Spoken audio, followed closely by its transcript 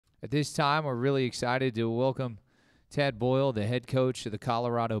At this time, we're really excited to welcome Tad Boyle, the head coach of the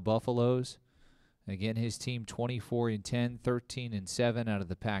Colorado Buffaloes. Again, his team 24-10, 13-7 out of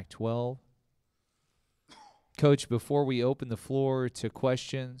the Pac-12. Coach, before we open the floor to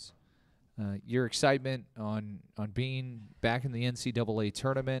questions, your excitement on being back in the NCAA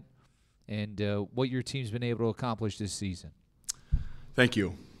Tournament and what your team's been able to accomplish this season. Thank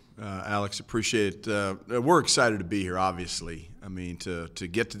you, Alex. Appreciate it. We're excited to be here, obviously. I mean, to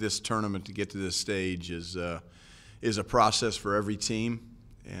get to this tournament, to get to this stage is a process for every team,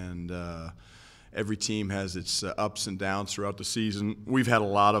 and every team has its ups and downs throughout the season. We've had a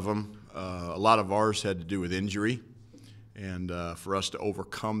lot of them. A lot of ours had to do with injury, and for us to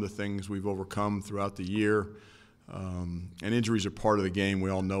overcome the things we've overcome throughout the year. And injuries are part of the game. We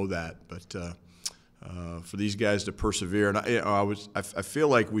all know that, but for these guys to persevere, and I feel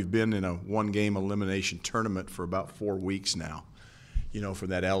like we've been in a one-game elimination tournament for about 4 weeks now. You know, for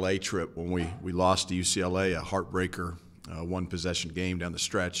that LA trip when we lost to UCLA, a heartbreaker, one-possession game down the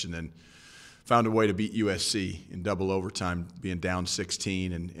stretch, and then found a way to beat USC in double overtime, being down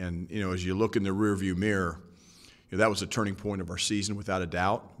 16. And you know, as you look in the rearview mirror, you know, that was a turning point of our season without a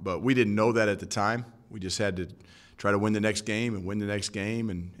doubt. But we didn't know that at the time. We just had to try to win the next game and win the next game,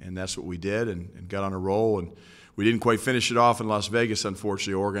 and that's what we did, and got on a roll. And we didn't quite finish it off in Las Vegas,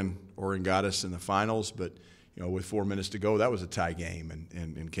 unfortunately. Oregon got us in the finals, but you know, with 4 minutes to go, that was a tie game,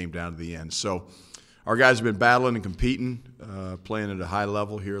 and came down to the end. So our guys have been battling and competing, playing at a high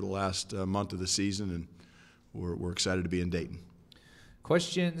level here the last month of the season, and we're excited to be in Dayton.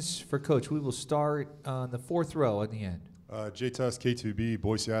 Questions for Coach. We will start on the fourth row at the end. J-Tuss, K2B,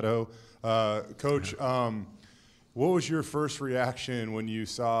 Boise, Idaho. Coach, what was your first reaction when you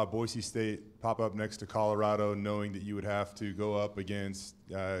saw Boise State pop up next to Colorado, knowing that you would have to go up against,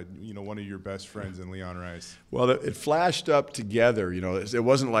 you know, one of your best friends in Leon Rice? Well, it flashed up together. You know, it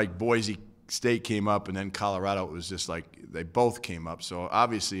wasn't like Boise State came up and then Colorado. It was just like they both came up. So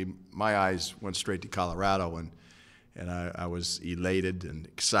obviously, my eyes went straight to Colorado, and I was elated and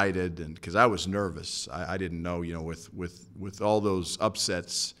excited, and because I was nervous. I didn't know, you know, with all those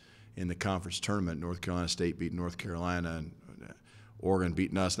upsets in the conference tournament, North Carolina State beat North Carolina, and Oregon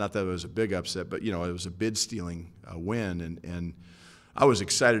beating us. Not that it was a big upset, but you know, it was a bid-stealing win, and I was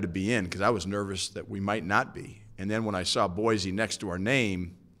excited to be in because I was nervous that we might not be. And then when I saw Boise next to our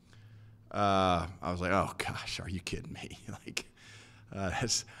name, I was like, oh gosh, are you kidding me? Like, I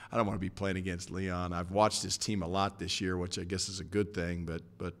don't want to be playing against Leon. I've watched his team a lot this year, which I guess is a good thing,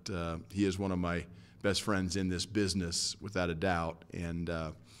 but he is one of my best friends in this business, without a doubt, and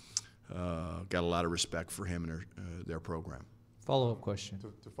got a lot of respect for him and their program. Follow-up question.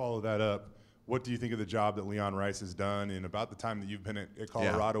 To follow that up, what do you think of the job that Leon Rice has done in about the time that you've been at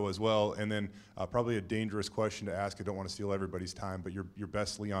Colorado as well? And then probably a dangerous question to ask. I don't want to steal everybody's time, but your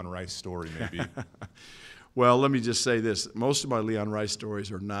best Leon Rice story maybe. Well, let me just say this. Most of my Leon Rice stories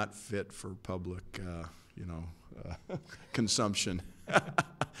are not fit for public, consumption.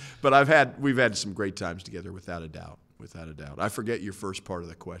 But we've had some great times together, without a doubt. Without a doubt. I forget your first part of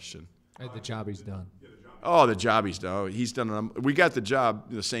the question. The job he's done. Oh, the job he's done. He's done. We got the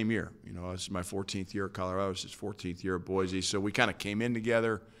job the same year. You know, this is my 14th year at Colorado. It's his 14th year at Boise. So we kind of came in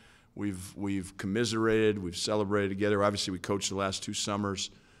together. We've commiserated. We've celebrated together. Obviously, we coached the last 2 summers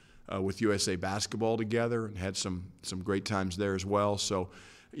with USA basketball together and had some great times there as well. So,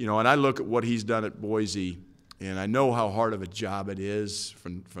 you know, and I look at what he's done at Boise, and I know how hard of a job it is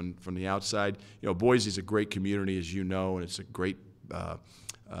from the outside. You know, Boise's a great community, as you know, and it's a great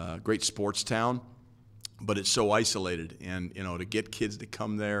sports town. But it's so isolated, and you know, to get kids to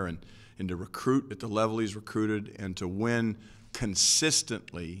come there and to recruit at the level he's recruited, and to win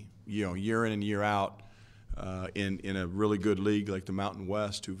consistently, you know, year in and year out, in a really good league like the Mountain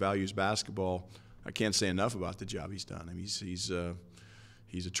West, who values basketball, I can't say enough about the job he's done. I mean, he's a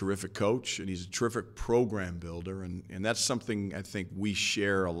terrific coach, and he's a terrific program builder, and that's something I think we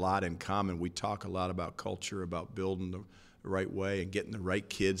share a lot in common. We talk a lot about culture, about building the right way and getting the right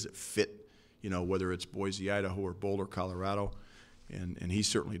kids that fit. You know, whether it's Boise, Idaho, or Boulder, Colorado, and he's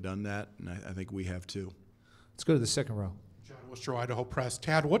certainly done that, and I think we have too. Let's go to the second row. John Worcester, Idaho Press.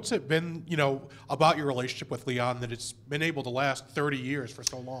 Tad, what's it been, you know, about your relationship with Leon that it's been able to last 30 years for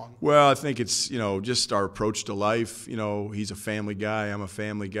so long? Well, I think it's, you know, just our approach to life. You know, he's a family guy. I'm a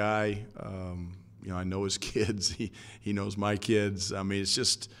family guy. You know, I know his kids. He knows my kids. I mean, it's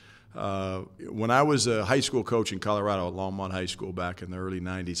just. When I was a high school coach in Colorado at Longmont High School back in the early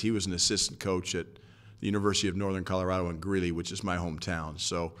 90s, he was an assistant coach at the University of Northern Colorado in Greeley, which is my hometown.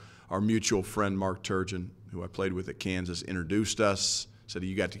 So our mutual friend, Mark Turgeon, who I played with at Kansas, introduced us, said,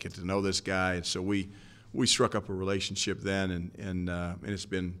 you got to get to know this guy. And so we struck up a relationship then, and it's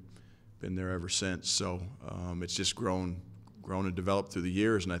been been there ever since. So it's just grown and developed through the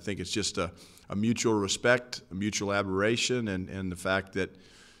years, and I think it's just a mutual respect, a mutual admiration, and the fact that,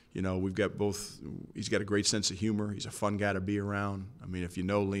 you know, we've got both. He's got a great sense of humor. He's a fun guy to be around. I mean, if you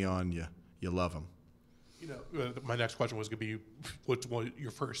know Leon, you love him. You know, my next question was going to be, what's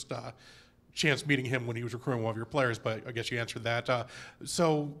your first chance meeting him when he was recruiting one of your players? But I guess you answered that.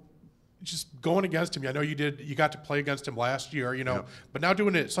 So, just going against him, I know you got to play against him last year, you know, Yep. but now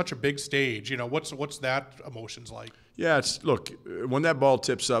doing it at such a big stage, you know, what's that emotions like? Yeah, look, when that ball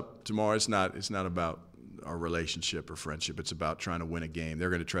tips up tomorrow, it's not about our relationship or friendship. It's about trying to win a game. They're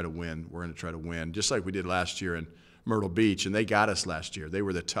going to try to win. We're going to try to win, just like we did last year in Myrtle Beach, and they got us last year. They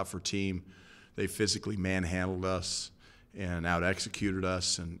were the tougher team. They physically manhandled us and out-executed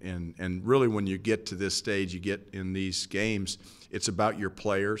us. And really, when you get to this stage, you get in these games, it's about your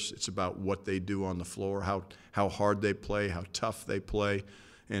players. It's about what they do on the floor, how hard they play, how tough they play.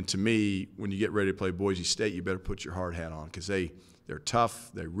 And to me, when you get ready to play Boise State, you better put your hard hat on, because they're tough,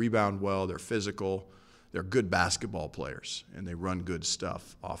 they rebound well, they're physical, they're good basketball players, and they run good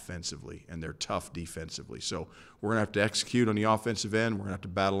stuff offensively, and they're tough defensively. So we're going to have to execute on the offensive end. We're going to have to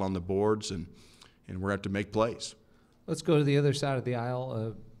battle on the boards, and we're going to have to make plays. Let's go to the other side of the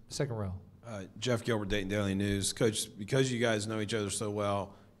aisle, second row. Jeff Gilbert, Dayton Daily News. Coach, because you guys know each other so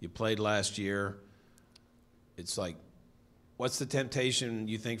well, you played last year. It's like, what's the temptation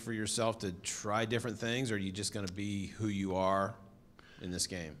you think for yourself to try different things, or are you just going to be who you are in this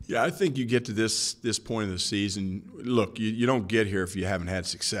game? Yeah, I think you get to this point of the season. Look, you don't get here if you haven't had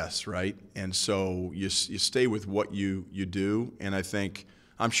success, right? And so you stay with what you do. And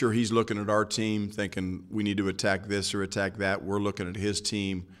I'm sure he's looking at our team thinking we need to attack this or attack that. We're looking at his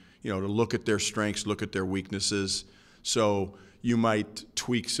team, you know, to look at their strengths, look at their weaknesses. So you might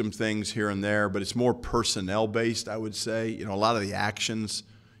tweak some things here and there, but it's more personnel based, I would say. You know, a lot of the actions,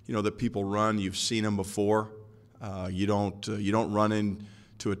 you know, that people run, you've seen them before. You don't run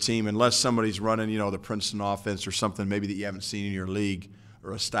into a team unless somebody's running, you know, the Princeton offense or something maybe that you haven't seen in your league,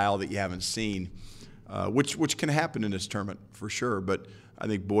 or a style that you haven't seen, which can happen in this tournament for sure. But I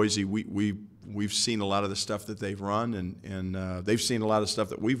think Boise, we've seen a lot of the stuff that they've run, and they've seen a lot of stuff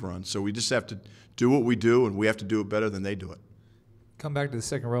that we've run. So we just have to do what we do, and we have to do it better than they do it. Come back to the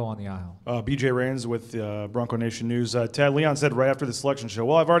second row on the aisle. BJ Rains with Bronco Nation News. Tad, Leon said right after the selection show,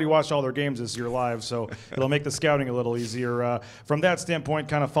 well, I've already watched all their games this year live, so it'll make the scouting a little easier. From that standpoint,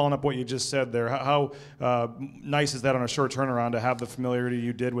 kind of following up what you just said there, how nice is that on a short turnaround to have the familiarity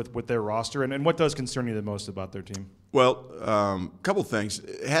you did with their roster, and what does concern you the most about their team? Well, a couple things.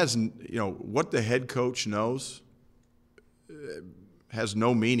 It has, you know, what the head coach knows has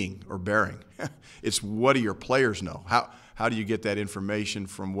no meaning or bearing. It's what do your players know? How do you get that information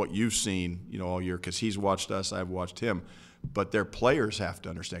from what you've seen, you know, all year? Because he's watched us, I've watched him. But their players have to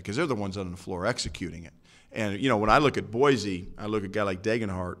understand, because they're the ones on the floor executing it. And, you know, when I look at Boise, I look at a guy like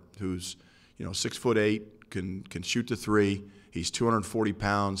Degenhart, who's, you know, 6'8", can shoot the three. He's 240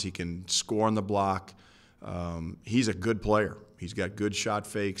 pounds. He can score on the block. He's a good player. He's got good shot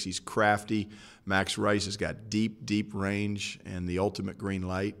fakes. He's crafty. Max Rice has got deep range and the ultimate green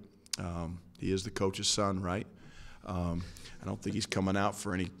light. He is the coach's son, right? I don't think he's coming out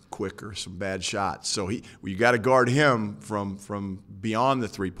for any quick or some bad shots. So you got to guard him from beyond the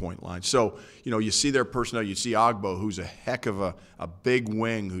three-point line. So, you know, you see their personnel. You see Ogbo, who's a heck of a big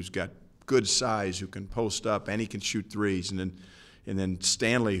wing, who's got good size, who can post up, and he can shoot threes. And then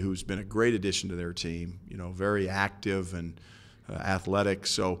Stanley, who's been a great addition to their team, you know, very active and athletic.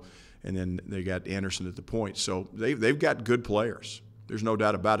 So, and then they got Anderson at the point. So they've got good players. There's no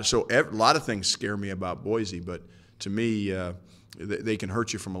doubt about it. So a lot of things scare me about Boise, but to me, they can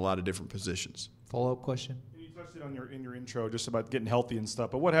hurt you from a lot of different positions. Follow-up question? You touched it in your intro just about getting healthy and stuff,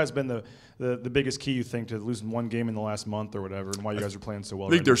 but what has been the biggest key, you think, to losing one game in the last month or whatever, and why you guys are playing so well?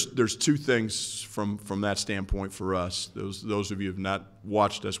 I think there's two things from that standpoint for us. Those of you who have not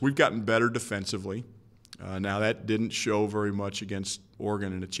watched us, we've gotten better defensively. Now, that didn't show very much against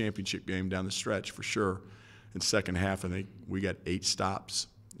Oregon in a championship game down the stretch, for sure. In the second half, I think we got 8 stops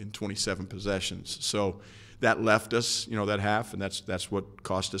in 27 possessions. So that left us, you know, that half, and that's what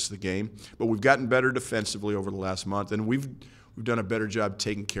cost us the game. But we've gotten better defensively over the last month, and we've done a better job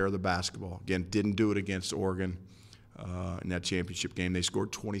taking care of the basketball. Again, didn't do it against Oregon in that championship game. They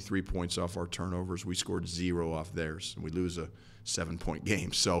scored 23 points off our turnovers. We scored 0 off theirs, and we lose a 7-point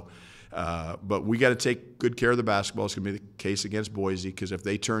game. So, but we got to take good care of the basketball. It's going to be the case against Boise, because if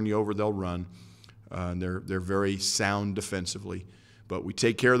they turn you over, they'll run. And they're very sound defensively. But we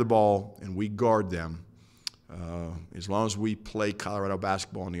take care of the ball, and we guard them. As long as we play Colorado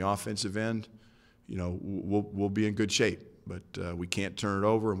basketball on the offensive end, you know, we'll be in good shape. but we can't turn it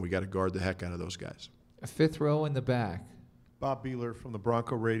over, and we got to guard the heck out of those guys. A fifth row in the back. Bob Beeler from the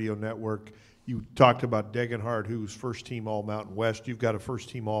Bronco Radio Network. You talked about Degenhardt, who's first-team All-Mountain West. You've got a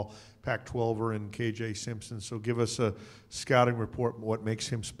first-team All-Pac-12er in KJ Simpson. So give us a scouting report on what makes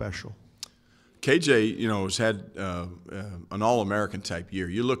him special. KJ, has had an All-American type year.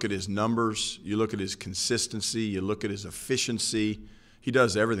 You look at his numbers, you look at his consistency, you look at his efficiency. He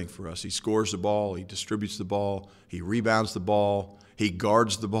does everything for us. He scores the ball, he distributes the ball, he rebounds the ball, he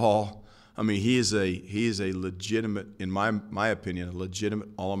guards the ball. I mean, he is a legitimate, in my opinion, a legitimate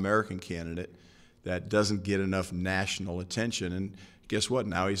All-American candidate that doesn't get enough national attention. And guess what?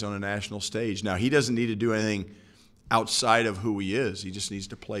 Now he's on a national stage. Now, he doesn't need to do anything outside of who he is. He just needs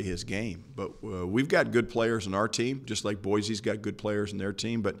to play his game. But we've got good players in our team, just like Boise's got good players in their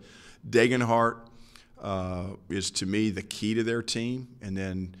team. But Degenhardt is, to me, the key to their team. And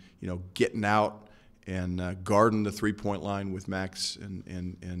then, getting out and guarding the three-point line with Max and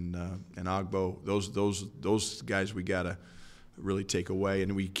Agbo. Those guys we got to really take away.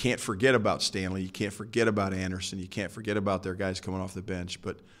 And we can't forget about Stanley. You can't forget about Anderson. You can't forget about their guys coming off the bench.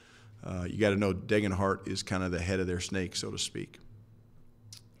 But you got to know Degenhardt is kind of the head of their snake, so to speak.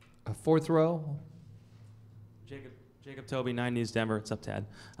 A fourth row. Jacob Toby, 9 News Denver. What's up, Tad?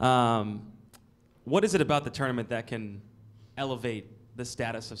 What is it about the tournament that can elevate the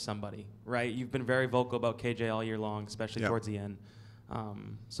status of somebody, right? You've been very vocal about KJ all year long, especially towards the end.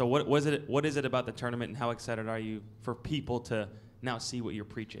 So what is it about the tournament, and how excited are you for people to now see what you're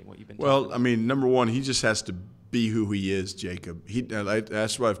preaching, what you've been talking about? I mean, number one, he just has to be who he is, Jacob.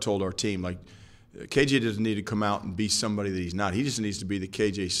 That's what I've told our team. Like, KJ doesn't need to come out and be somebody that he's not. He just needs to be the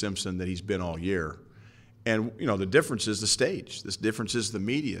KJ Simpson that he's been all year. And, the difference is the stage. The difference is the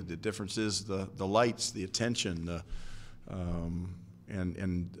media. The difference is the lights, the attention,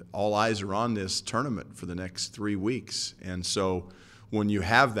 and all eyes are on this tournament for the next 3 weeks. And so when you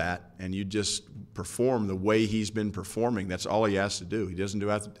have that and you just perform the way he's been performing, that's all he has to do. He doesn't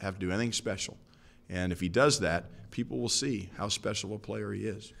have to do anything special. And if he does that, people will see how special a player he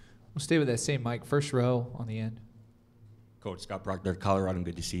is. We'll stay with that same mic. First row on the end. Coach Scott Proctor, Colorado,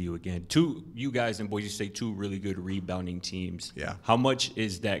 good to see you again. You guys in Boise State, 2 really good rebounding teams. Yeah. How much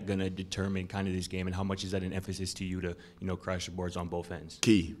is that going to determine kind of this game, and how much is that an emphasis to you to, crash the boards on both ends?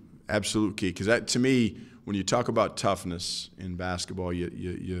 Key, absolute key. Because that, to me, when you talk about toughness in basketball,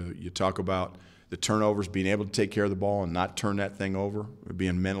 you talk about the turnovers, being able to take care of the ball and not turn that thing over,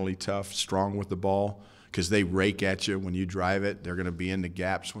 being mentally tough, strong with the ball, because they rake at you when you drive it. They're going to be in the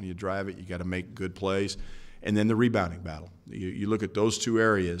gaps when you drive it. You got to make good plays. And then the rebounding battle. You look at those 2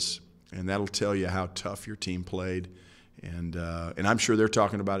 areas, and that'll tell you how tough your team played. And I'm sure they're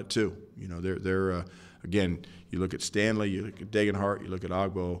talking about it too. They're again, you look at Stanley, you look at Degenhardt, you look at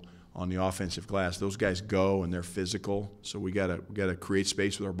Agbo on the offensive glass. Those guys go and they're physical. So we gotta create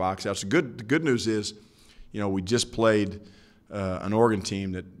space with our box outs. The good news is, we just played an Oregon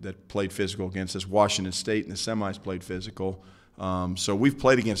team that played physical against us. Washington State in the semis played physical. So we've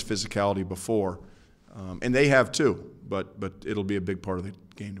played against physicality before. And they have too, but it'll be a big part of the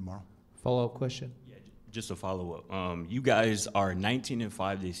game tomorrow. Follow-up question? Yeah, just a follow-up. You guys are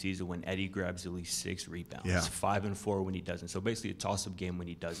 19-5 this season when Eddie grabs at least 6 rebounds. Yeah. 5-4 when he doesn't. So basically a toss-up game when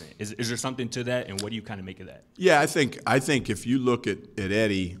he doesn't. Is there something to that, and what do you kind of make of that? Yeah, I think if you look at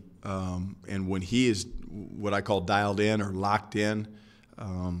Eddie and when he is what I call dialed in or locked in,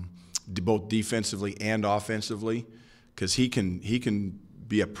 both defensively and offensively, because he can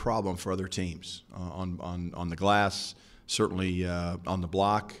be a problem for other teams on the glass, certainly on the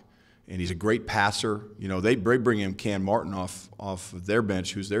block, and he's a great passer. They bring in Cam Martin off of their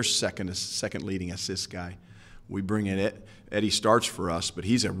bench, who's their second leading assist guy. We bring in Eddie starts for us, but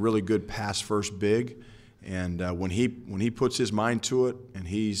he's a really good pass first big, and when he puts his mind to it and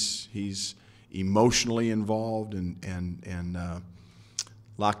he's emotionally involved and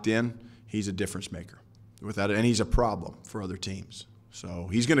locked in, he's a difference maker. Without it, and he's a problem for other teams. So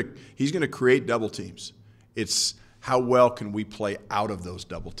he's gonna create double teams. It's how well can we play out of those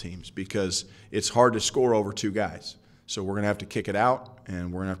double teams, because it's hard to score over 2 guys. So we're gonna have to kick it out,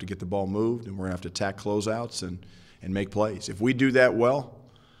 and we're gonna have to get the ball moved, and we're gonna have to attack closeouts and make plays. If we do that well,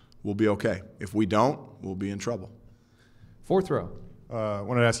 we'll be okay. If we don't, we'll be in trouble. Fourth row. I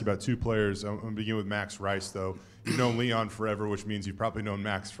wanted to ask you about 2 players. I'm going to begin with Max Rice, though. You've known Leon forever, which means you've probably known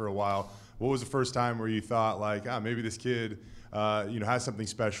Max for a while. What was the first time where you thought, like, maybe this kid has something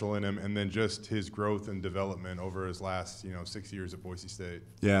special in him, and then just his growth and development over his last 6 years at Boise State?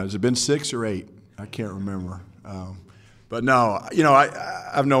 Yeah, has it been 6 or 8? I can't remember. But no,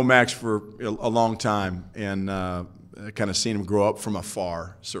 I've known Max for a long time, and kind of seen him grow up from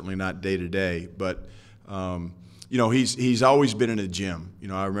afar. Certainly not day to day, but you know, he's always been in a gym. You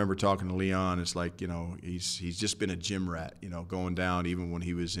know, I remember talking to Leon. It's like, you know, he's just been a gym rat. You know, going down even when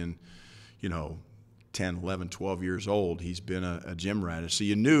he was in, you know, 10, 11, 12 years old. He's been a gym rat. So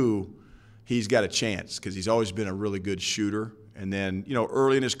you knew he's got a chance because he's always been a really good shooter. And then, you know,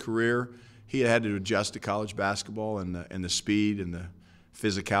 early in his career, he had to adjust to college basketball and the speed and the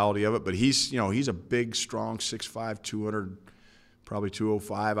physicality of it. But he's, you know, he's a big, strong 6'5", 200. Probably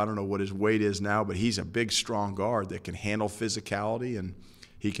 205. I don't know what his weight is now, but he's a big, strong guard that can handle physicality, and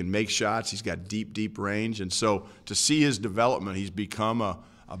he can make shots. He's got deep, deep range. And so to see his development, he's become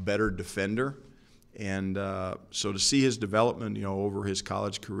a better defender. And so to see his development, you know, over his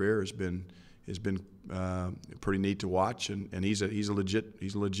college career has been pretty neat to watch. And he's a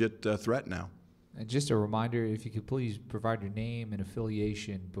legit threat now. And just a reminder, if you could please provide your name and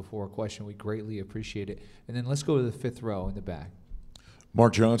affiliation before a question, we greatly appreciate it. And then let's go to the fifth row in the back.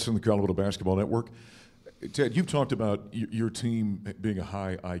 Mark Johnson, the Colorado Basketball Network. Ted, you've talked about your team being a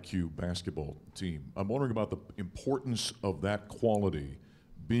high IQ basketball team. I'm wondering about the importance of that quality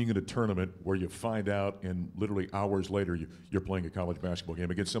being in a tournament where you find out and literally hours later you're playing a college basketball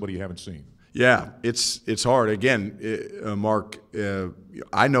game against somebody you haven't seen. Yeah, it's hard. Again, Mark,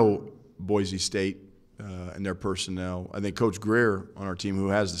 I know Boise State and their personnel. I think Coach Greer on our team, who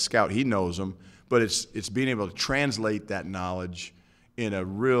has the scout, he knows them. But it's being able to translate that knowledge in a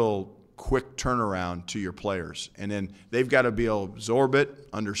real quick turnaround to your players. And then they've got to be able to absorb it,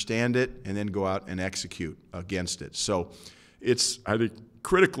 understand it, and then go out and execute against it. So it's, I think,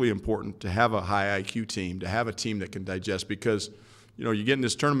 critically important to have a high IQ team, to have a team that can digest, because, you know, you get in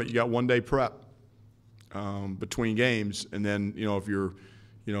this tournament, you got 1 day prep between games, and then, you know, if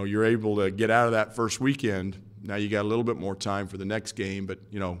you're able to get out of that first weekend, now you got a little bit more time for the next game. But,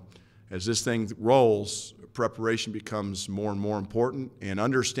 you know, as this thing rolls, preparation becomes more and more important, and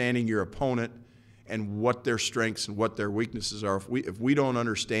understanding your opponent and what their strengths and what their weaknesses are. If we don't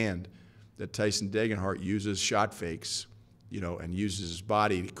understand that Tyson Degenhart uses shot fakes, you know, and uses his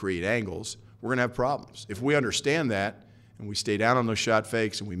body to create angles, we're going to have problems. If we understand that and we stay down on those shot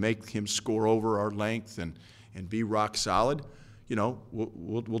fakes and we make him score over our length and be rock solid, you know,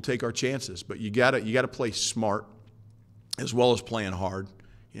 we'll take our chances. But you gotta play smart as well as playing hard.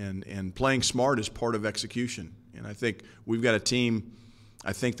 And playing smart is part of execution. And I think we've got a team,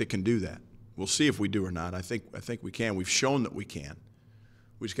 I think, that can do that. We'll see if we do or not. I think we can. We've shown that we can.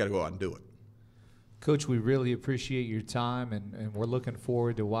 We just got to go out and do it. Coach, we really appreciate your time, and we're looking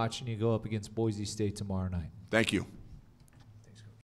forward to watching you go up against Boise State tomorrow night. Thank you.